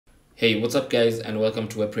Hey, what's up guys, and welcome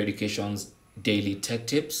to Web Education's Daily Tech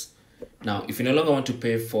Tips. Now, if you no longer want to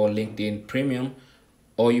pay for LinkedIn Premium,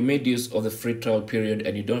 or you made use of the free trial period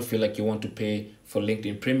and you don't feel like you want to pay for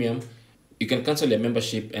LinkedIn Premium, you can cancel your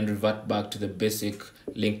membership and revert back to the basic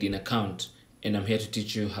LinkedIn account. And I'm here to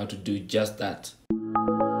teach you how to do just that.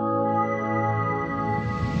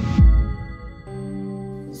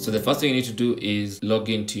 So the first thing you need to do is log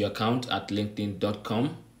into your account at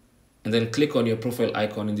linkedin.com. and then click on your profile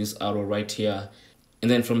icon in this arrow right here. And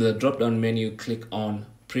then from the drop-down menu, click on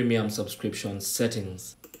Premium Subscription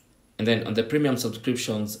Settings. And then on the Premium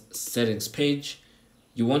Subscriptions Settings page,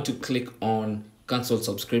 you want to click on Cancel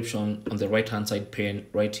Subscription on the right-hand side pane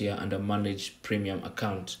right here under Manage Premium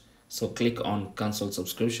Account. So click on Cancel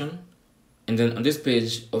Subscription. And then on this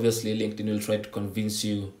page, obviously LinkedIn will try to convince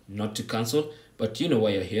you not to cancel, but you know why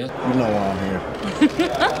you're here. You know why I'm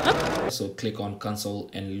here. So click on cancel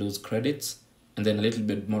and lose credits, and then a little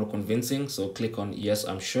bit more convincing, so click on yes,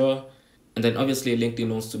 I'm sure. And then obviously LinkedIn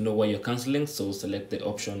wants to know why you're canceling, so select the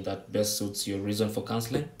option that best suits your reason for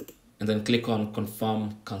canceling, and then click on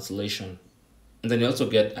confirm cancellation. And then you also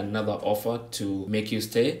get another offer to make you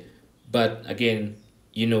stay, but again,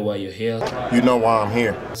 you know why you're here. You know why I'm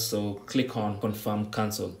here. So click on confirm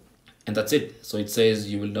cancel, and that's it. So it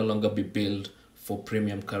says you will no longer be billed for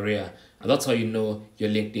premium career, and that's how you know your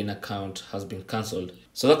LinkedIn account has been cancelled.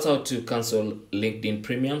 So that's how to cancel LinkedIn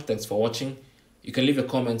Premium. Thanks for watching. You can leave your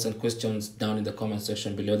comments and questions down in the comment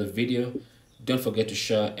section below the video. Don't forget to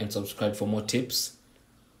share and subscribe for more tips.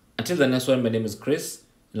 Until the next one, my name is Chris,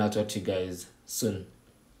 and I'll talk to you guys soon.